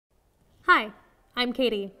Hi, I'm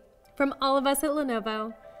Katie. From all of us at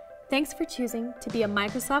Lenovo, thanks for choosing to be a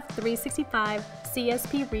Microsoft 365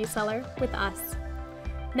 CSP reseller with us.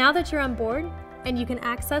 Now that you're on board and you can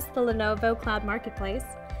access the Lenovo Cloud Marketplace,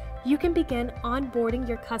 you can begin onboarding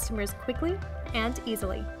your customers quickly and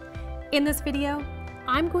easily. In this video,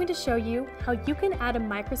 I'm going to show you how you can add a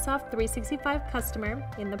Microsoft 365 customer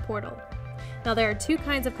in the portal. Now, there are two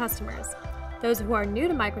kinds of customers: those who are new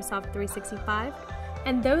to Microsoft 365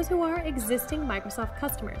 and those who are existing Microsoft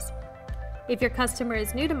customers. If your customer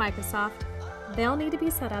is new to Microsoft, they'll need to be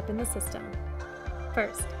set up in the system.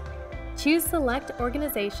 First, choose Select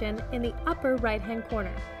Organization in the upper right-hand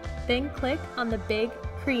corner. Then click on the big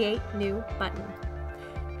Create New button.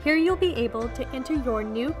 Here you'll be able to enter your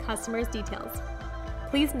new customer's details.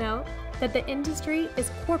 Please note that the industry is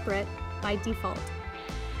corporate by default.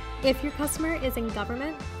 If your customer is in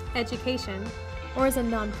government, education, or is a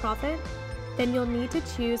nonprofit, then you'll need to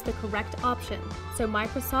choose the correct option so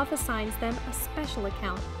Microsoft assigns them a special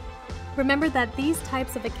account. Remember that these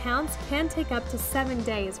types of accounts can take up to 7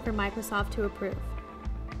 days for Microsoft to approve.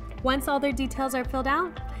 Once all their details are filled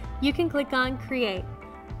out, you can click on Create,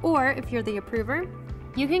 or if you're the approver,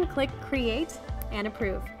 you can click Create and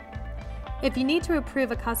Approve. If you need to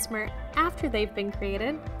approve a customer after they've been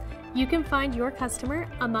created, you can find your customer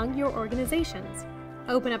among your organizations,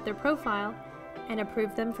 open up their profile, and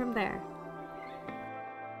approve them from there.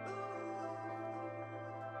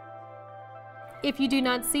 If you do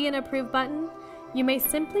not see an Approve button, you may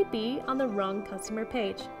simply be on the wrong customer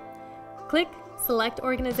page. Click Select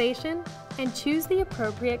Organization and choose the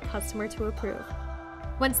appropriate customer to approve.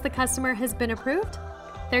 Once the customer has been approved,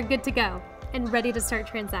 they're good to go and ready to start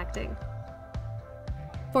transacting.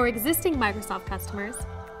 For existing Microsoft customers,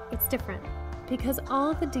 it's different because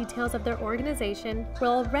all the details of their organization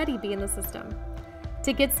will already be in the system.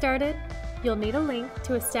 To get started, you'll need a link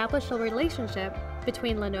to establish a relationship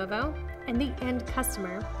between Lenovo and the end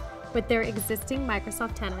customer with their existing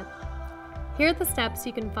Microsoft tenant. Here are the steps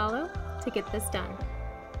you can follow to get this done.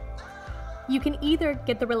 You can either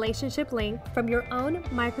get the relationship link from your own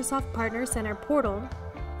Microsoft Partner Center portal,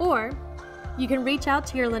 or you can reach out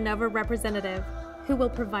to your Lenovo representative who will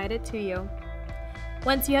provide it to you.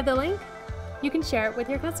 Once you have the link, you can share it with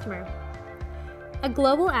your customer. A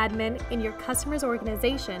global admin in your customer's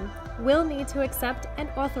organization will need to accept and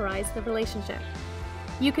authorize the relationship.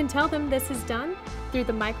 You can tell them this is done through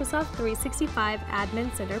the Microsoft 365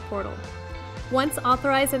 Admin Center portal. Once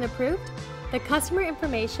authorized and approved, the customer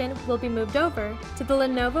information will be moved over to the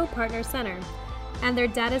Lenovo Partner Center and their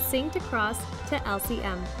data synced across to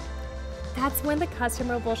LCM. That's when the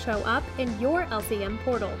customer will show up in your LCM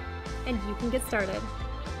portal and you can get started.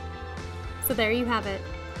 So there you have it,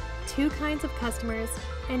 two kinds of customers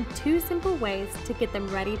and two simple ways to get them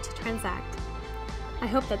ready to transact. I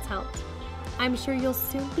hope that's helped. I'm sure you'll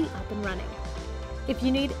soon be up and running. If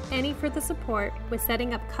you need any further support with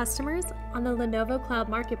setting up customers on the Lenovo Cloud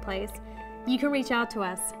Marketplace, you can reach out to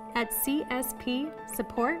us at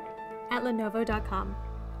cspsupport@lenovo.com.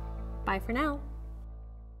 Bye for now.